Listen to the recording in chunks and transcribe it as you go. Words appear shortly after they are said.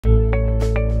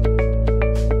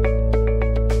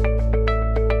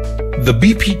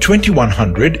The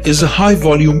BP-2100 is a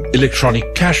high-volume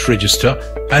electronic cash register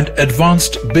and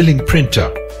advanced billing printer.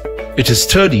 It is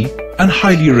sturdy and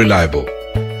highly reliable.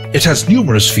 It has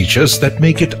numerous features that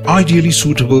make it ideally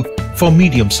suitable for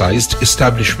medium-sized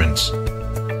establishments.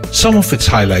 Some of its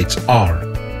highlights are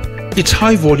its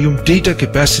high-volume data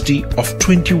capacity of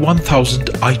 21,000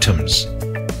 items,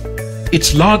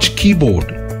 its large keyboard,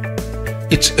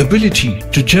 its ability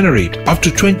to generate up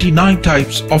to 29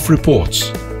 types of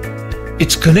reports,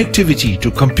 its connectivity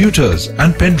to computers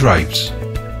and pen drives,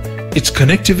 its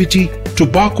connectivity to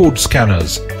barcode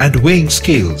scanners and weighing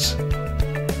scales,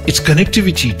 its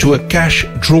connectivity to a cash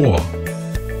drawer,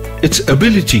 its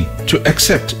ability to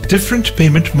accept different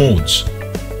payment modes,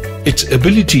 its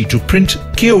ability to print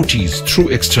KOTs through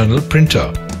external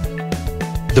printer.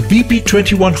 The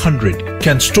BP-2100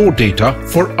 can store data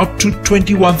for up to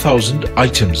 21,000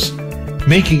 items,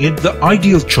 making it the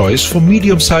ideal choice for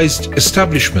medium-sized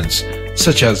establishments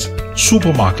such as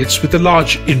supermarkets with a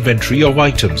large inventory of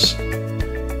items.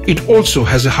 It also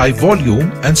has a high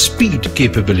volume and speed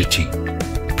capability,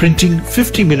 printing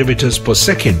 50 mm per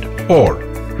second or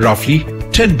roughly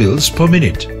 10 bills per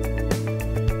minute.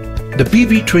 The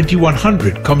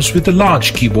BP-2100 comes with a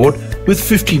large keyboard with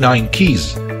 59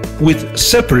 keys, with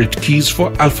separate keys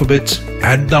for alphabets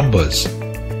and numbers.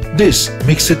 This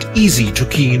makes it easy to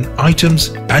key in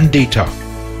items and data.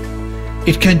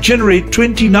 It can generate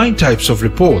 29 types of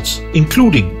reports,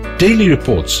 including daily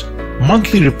reports,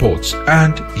 monthly reports,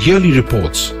 and yearly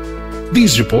reports.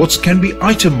 These reports can be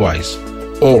item-wise,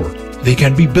 or they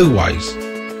can be bill-wise.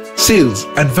 Sales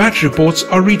and VAT reports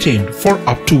are retained for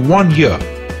up to 1 year.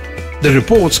 The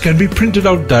reports can be printed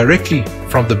out directly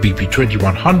from the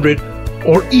BP-2100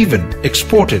 or even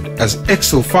exported as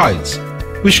Excel files,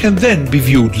 which can then be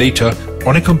viewed later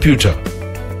on a computer.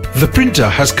 The printer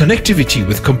has connectivity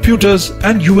with computers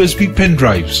and USB pen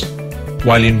drives.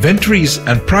 While inventories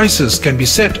and prices can be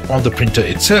set on the printer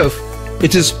itself,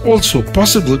 it is also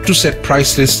possible to set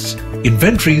price lists,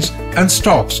 inventories, and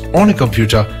stocks on a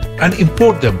computer and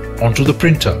import them onto the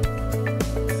printer.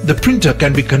 The printer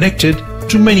can be connected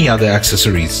to many other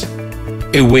accessories.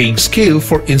 A weighing scale,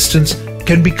 for instance,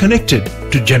 can be connected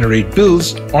to generate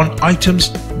bills on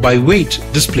items by weight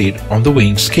displayed on the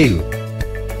weighing scale.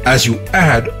 As you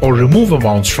add or remove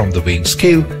amounts from the weighing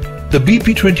scale, the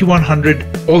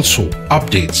BP-2100 also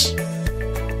updates.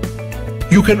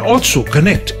 You can also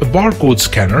connect a barcode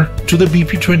scanner to the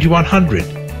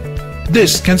BP-2100.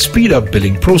 This can speed up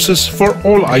billing process for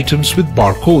all items with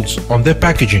barcodes on their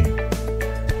packaging.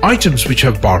 Items which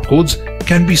have barcodes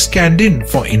can be scanned in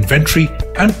for inventory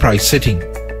and price setting.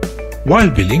 While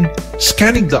billing,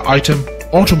 scanning the item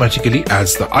automatically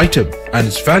adds the item and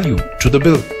its value to the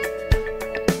bill.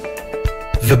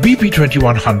 The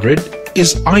BP-2100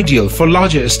 is ideal for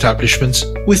larger establishments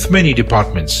with many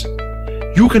departments.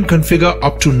 You can configure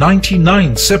up to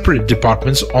 99 separate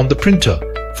departments on the printer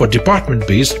for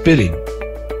department-based billing.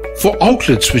 For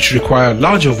outlets which require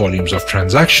larger volumes of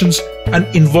transactions and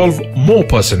involve more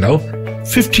personnel,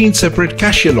 15 separate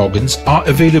cashier logins are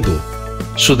available,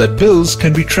 so that bills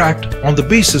can be tracked on the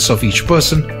basis of each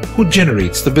person who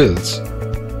generates the bills.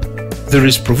 There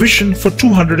is provision for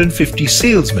 250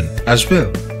 salesmen as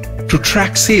well, to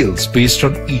track sales based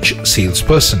on each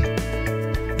salesperson.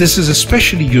 This is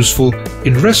especially useful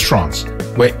in restaurants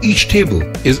where each table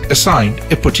is assigned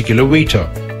a particular waiter.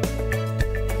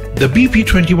 The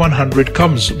BP-2100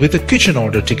 comes with a kitchen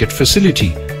order ticket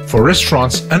facility for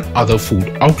restaurants and other food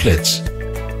outlets.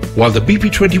 While the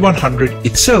BP-2100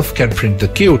 itself can print the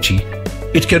KOT,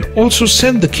 it can also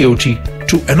send the KOT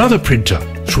to another printer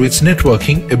through its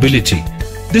networking ability.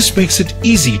 This makes it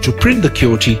easy to print the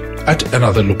KOT at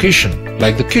another location,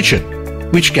 like the kitchen,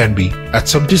 which can be at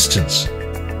some distance.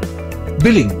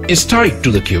 Billing is tied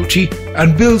to the KOT,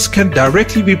 and bills can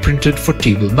directly be printed for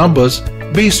table numbers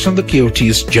based on the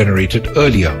KOTs generated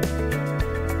earlier.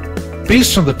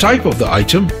 Based on the type of the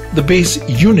item, the base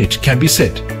unit can be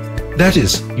set. That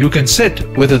is, you can set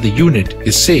whether the unit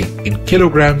is, say, in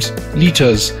kilograms,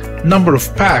 liters, number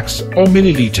of packs, or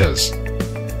milliliters.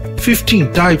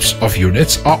 15 types of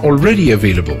units are already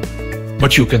available,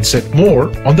 but you can set more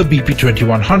on the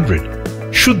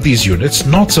BP-2100 should these units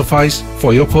not suffice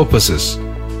for your purposes.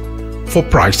 For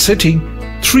price setting,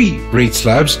 3 rate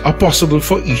slabs are possible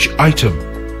for each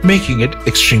item, making it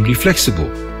extremely flexible.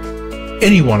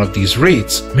 Any one of these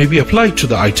rates may be applied to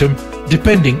the item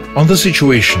depending on the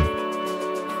situation.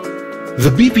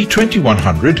 The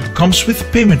BP-2100 comes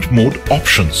with payment mode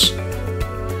options.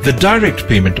 The direct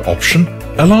payment option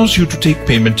allows you to take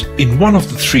payment in one of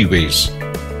the 3 ways: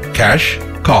 cash,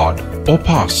 card, or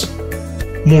pass.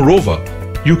 Moreover,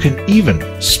 You can even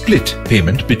split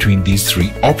payment between these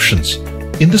three options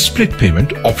in the split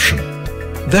payment option.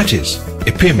 That is,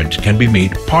 a payment can be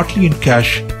made partly in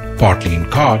cash, partly in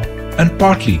card, and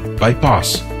partly by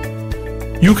pass.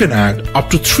 You can add up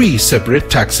to 3 separate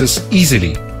taxes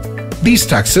easily. These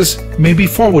taxes may be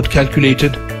forward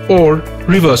calculated or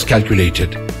reverse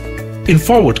calculated. In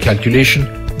forward calculation,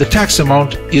 the tax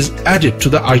amount is added to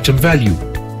the item value.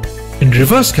 In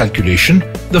reverse calculation,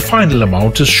 the final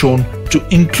amount is shown to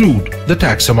include the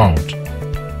tax amount.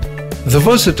 The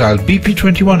versatile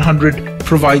BP-2100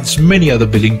 provides many other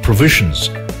billing provisions,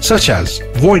 such as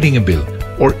voiding a bill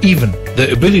or even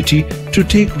the ability to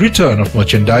take return of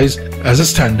merchandise as a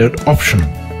standard option.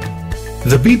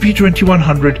 The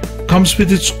BP-2100 comes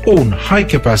with its own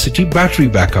high-capacity battery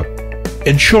backup,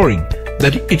 ensuring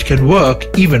that it can work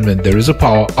even when there is a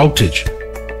power outage.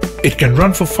 It can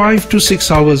run for 5 to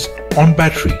 6 hours on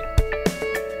battery.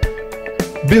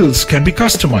 Bills can be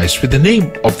customized with the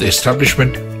name of the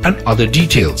establishment and other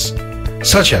details,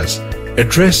 such as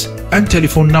address and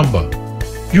telephone number.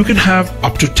 You can have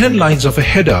up to 10 lines of a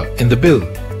header in the bill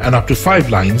and up to 5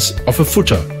 lines of a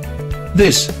footer.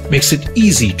 This makes it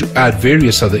easy to add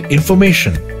various other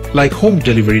information like home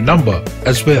delivery number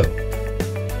as well.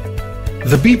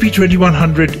 The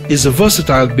BP-2100 is a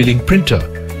versatile billing printer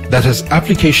that has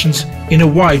applications in a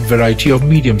wide variety of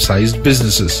medium-sized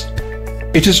businesses.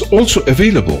 It is also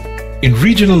available in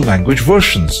regional language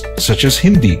versions such as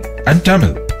Hindi and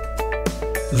Tamil.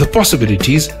 The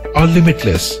possibilities are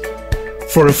limitless.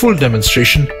 For a full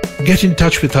demonstration, get in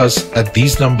touch with us at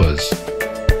these numbers.